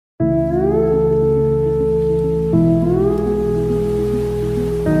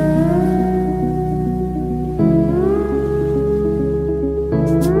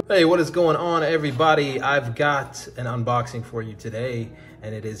is going on, everybody? I've got an unboxing for you today,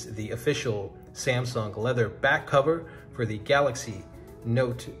 and it is the official Samsung leather back cover for the Galaxy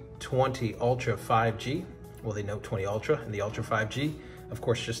Note 20 Ultra 5G. Well, the Note 20 Ultra and the Ultra 5G. Of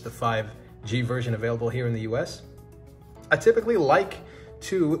course, just the 5G version available here in the US. I typically like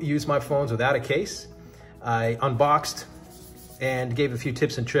to use my phones without a case. I unboxed and gave a few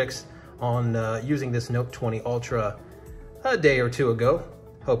tips and tricks on using this Note 20 Ultra a day or two ago.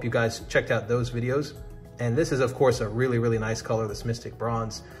 Hope you guys checked out those videos. And this is, of course, a really, really nice color, this Mystic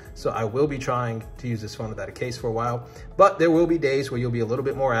Bronze. So I will be trying to use this phone without a case for a while, but there will be days where you'll be a little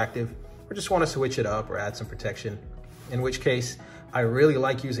bit more active or just want to switch it up or add some protection, in which case I really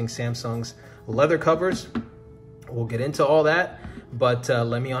like using Samsung's leather covers. We'll get into all that, but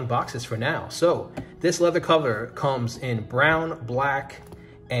let me unbox this for now. So this leather cover comes in brown, black,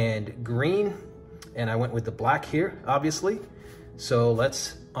 and green. And I went with the black here, obviously. So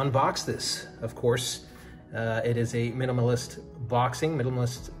let's unbox this. Of course, it is a minimalist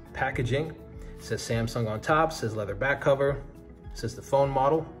packaging. It says Samsung on top, says leather back cover, says the phone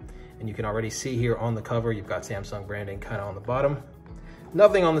model. And you can already see here on the cover, you've got Samsung branding kind of on the bottom.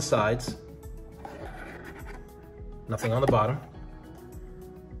 Nothing on the sides. Nothing on the bottom.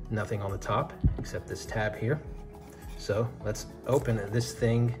 Nothing on the top, except this tab here. So let's open this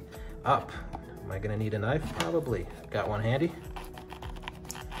thing up. Am I gonna need a knife? Probably. Got one handy.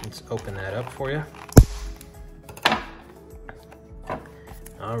 Let's open that up for you.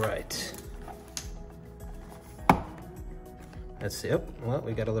 All right. Let's see. Oh, well,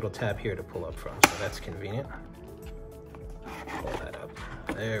 we got a little tab here to pull up from, so that's convenient. Pull that up.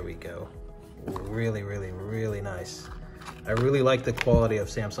 There we go. Really, really, really nice. I really like the quality of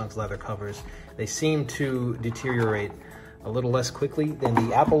Samsung's leather covers. They seem to deteriorate a little less quickly than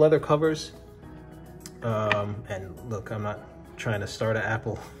the Apple leather covers. And look, I'm not trying to start an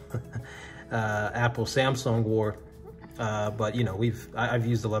Apple Samsung war, but you know, I've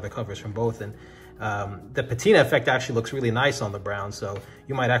used the leather covers from both, and the patina effect actually looks really nice on the brown, so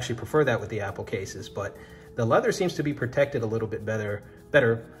you might actually prefer that with the Apple cases. But the leather seems to be protected a little bit better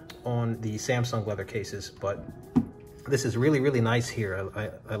on the Samsung leather cases. But this is really, really nice here.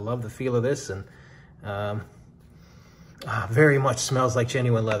 I love the feel of this, and very much smells like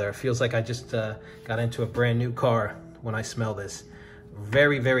genuine leather. It feels like I just got into a brand new car when I smell this.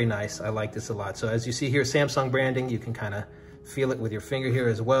 Very, very nice. I like this a lot. So as you see here, Samsung branding, you can kind of feel it with your finger here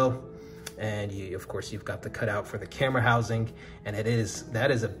as well. And of course, you've got the cutout for the camera housing, and that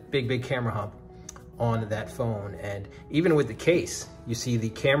is a big, big camera hump on that phone. And even with the case, you see the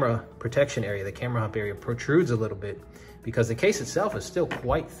camera protection area, the camera hump area protrudes a little bit because the case itself is still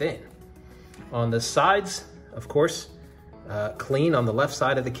quite thin. On the sides, of course, clean on the left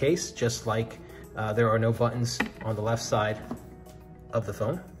side of the case, just like there are no buttons on the left side of the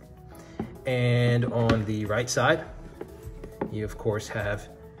phone. And on the right side, you of course have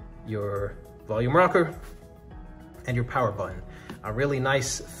your volume rocker and your power button. A really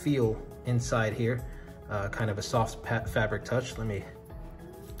nice feel inside here, kind of a soft fabric touch. Let me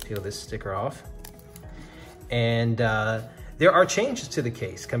peel this sticker off. And there are changes to the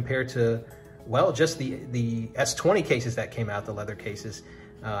case compared to, well, just the S20 cases that came out, the leather cases,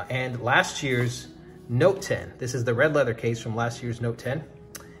 and last year's Note 10. This is the red leather case from last year's Note 10.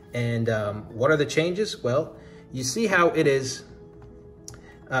 And what are the changes? Well, you see how it is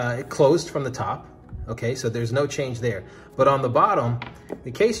closed from the top. Okay, so there's no change there. But on the bottom,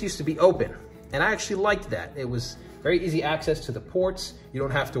 the case used to be open, and I actually liked that. It was very easy access to the ports. You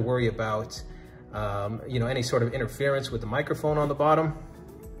don't have to worry about you know, any sort of interference with the microphone on the bottom.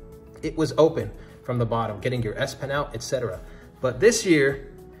 It was open from the bottom, getting your S Pen out, etc. But this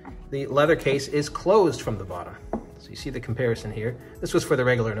year, the leather case is closed from the bottom. So you see the comparison here. This was for the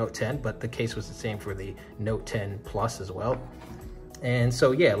regular Note 10, but the case was the same for the Note 10 Plus as well. And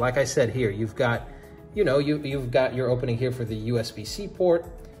so, yeah, like I said here, you've got, you know, you've got your opening here for the USB-C port.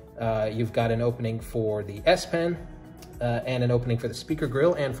 You've got an opening for the S Pen and an opening for the speaker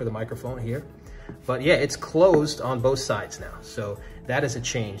grill and for the microphone here. But yeah, it's closed on both sides now. So that is a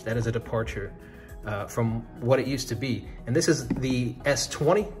change. That is a departure from what it used to be. And this is the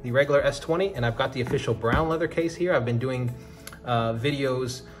S20, the regular S20, and I've got the official brown leather case here. I've been doing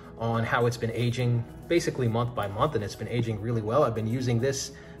videos on how it's been aging basically month by month, and it's been aging really well. I've been using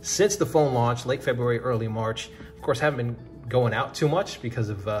this since the phone launched, late February, early March. Of course, I haven't been going out too much because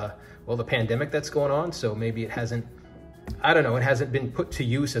of, well, the pandemic that's going on. So maybe it hasn't, I don't know, it hasn't been put to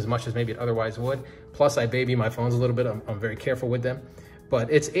use as much as maybe it otherwise would. Plus, I baby my phones a little bit. I'm very careful with them.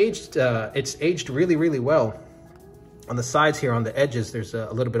 But it's aged really, really well. On the sides here, on the edges, there's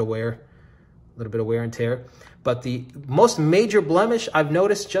a little bit of wear and tear. But the most major blemish I've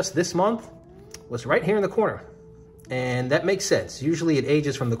noticed just this month was right here in the corner. And that makes sense. Usually it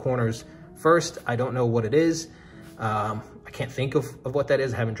ages from the corners first. I don't know what it is. I can't think of what that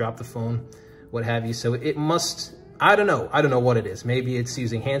is. I haven't dropped the phone, what have you. So it must, I don't know. I don't know what it is. Maybe it's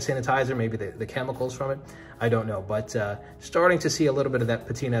using hand sanitizer, maybe the chemicals from it. I don't know, but starting to see a little bit of that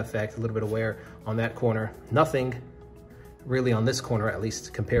patina effect, a little bit of wear on that corner. Nothing really on this corner, at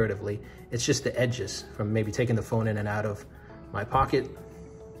least comparatively. It's just the edges from maybe taking the phone in and out of my pocket.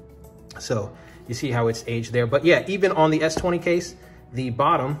 So you see how it's aged there. But yeah, even on the S20 case, the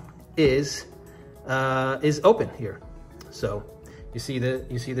bottom is open here. So you see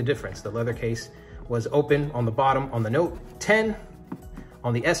the difference. The leather case was open on the bottom on the Note 10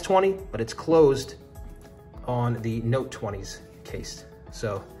 on the S20, but it's closed on the Note 20's case.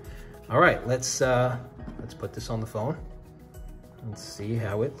 So, all right, let's put this on the phone and see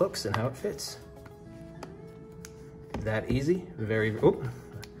how it looks and how it fits. That easy, very, oop,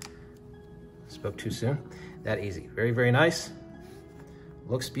 spoke too soon. That easy, very, very nice.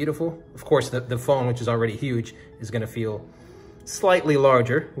 Looks beautiful. Of course, the phone, which is already huge, is gonna feel slightly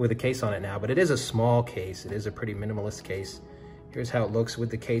larger with a case on it now, but it is a small case. It is a pretty minimalist case. Here's how it looks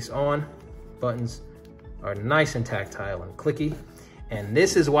with the case on. Buttons are nice and tactile and clicky. And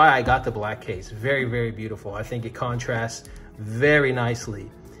this is why I got the black case. Very, very beautiful. I think it contrasts very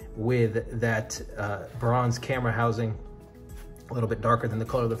nicely with that bronze camera housing, a little bit darker than the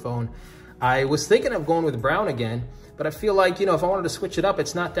color of the phone. I was thinking of going with brown again, but I feel like, you know, if I wanted to switch it up,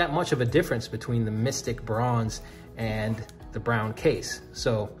 it's not that much of a difference between the Mystic bronze and the brown case.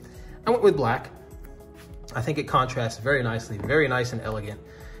 So I went with black. I think it contrasts very nicely, very nice and elegant.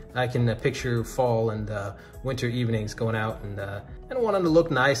 I can picture fall and winter evenings going out and wanting to look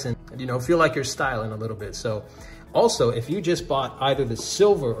nice and, you know, feel like you're styling a little bit. So also, if you just bought either the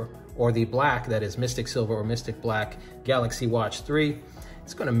silver or the black, that is Mystic Silver or Mystic Black Galaxy Watch 3,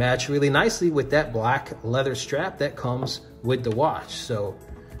 it's gonna match really nicely with that black leather strap that comes with the watch. So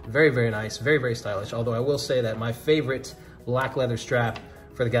very, very nice, very, very stylish. Although I will say that my favorite black leather strap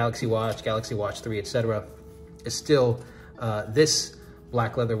for the Galaxy Watch 3, etc., is still this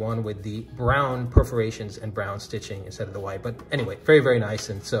black leather one with the brown perforations and brown stitching instead of the white. But anyway, very, very nice.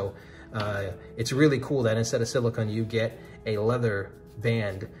 And so it's really cool that instead of silicone, you get a leather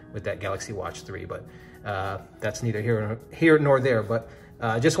band with that Galaxy Watch 3. But that's neither here nor there. But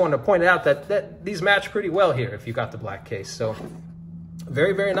I just wanted to point out that these match pretty well here if you got the black case. So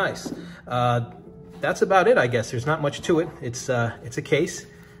very, very nice. That's about it, I guess. There's not much to it. It's a case.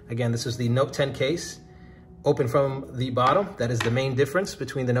 Again, this is the Note 10 case. Open from the bottom. That is the main difference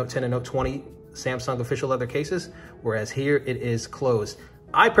between the Note 10 and Note 20 Samsung official leather cases, whereas here it is closed.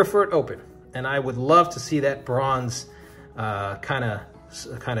 I prefer it open, and I would love to see that bronze kind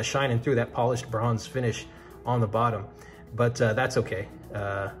of shining through, that polished bronze finish on the bottom, but that's okay.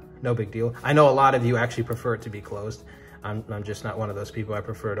 No big deal. I know a lot of you actually prefer it to be closed. I'm just not one of those people. I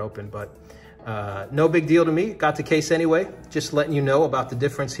prefer it open, but no big deal to me. Got the case anyway. Just letting you know about the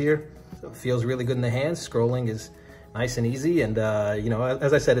difference here. So it feels really good in the hands. Scrolling is nice and easy. And, you know,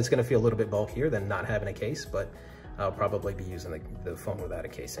 as I said, it's going to feel a little bit bulkier than not having a case, but I'll probably be using the phone without a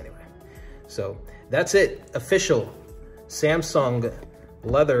case anyway. So that's it. Official Samsung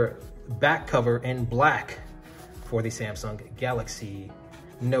leather back cover in black for the Samsung Galaxy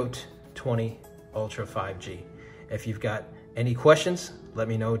Note 20 Ultra 5G. If you've got any questions, let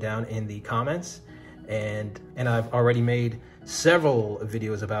me know down in the comments. And I've already made several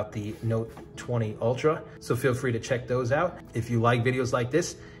videos about the Note 20 Ultra, so feel free to check those out. If you like videos like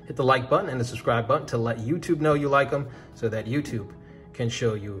this, hit the like button and the subscribe button to let YouTube know you like them, so that YouTube can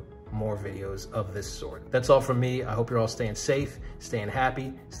show you more videos of this sort. That's all from me. I hope you're all staying safe, staying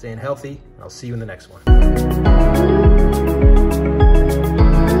happy, staying healthy, and I'll see you in the next one.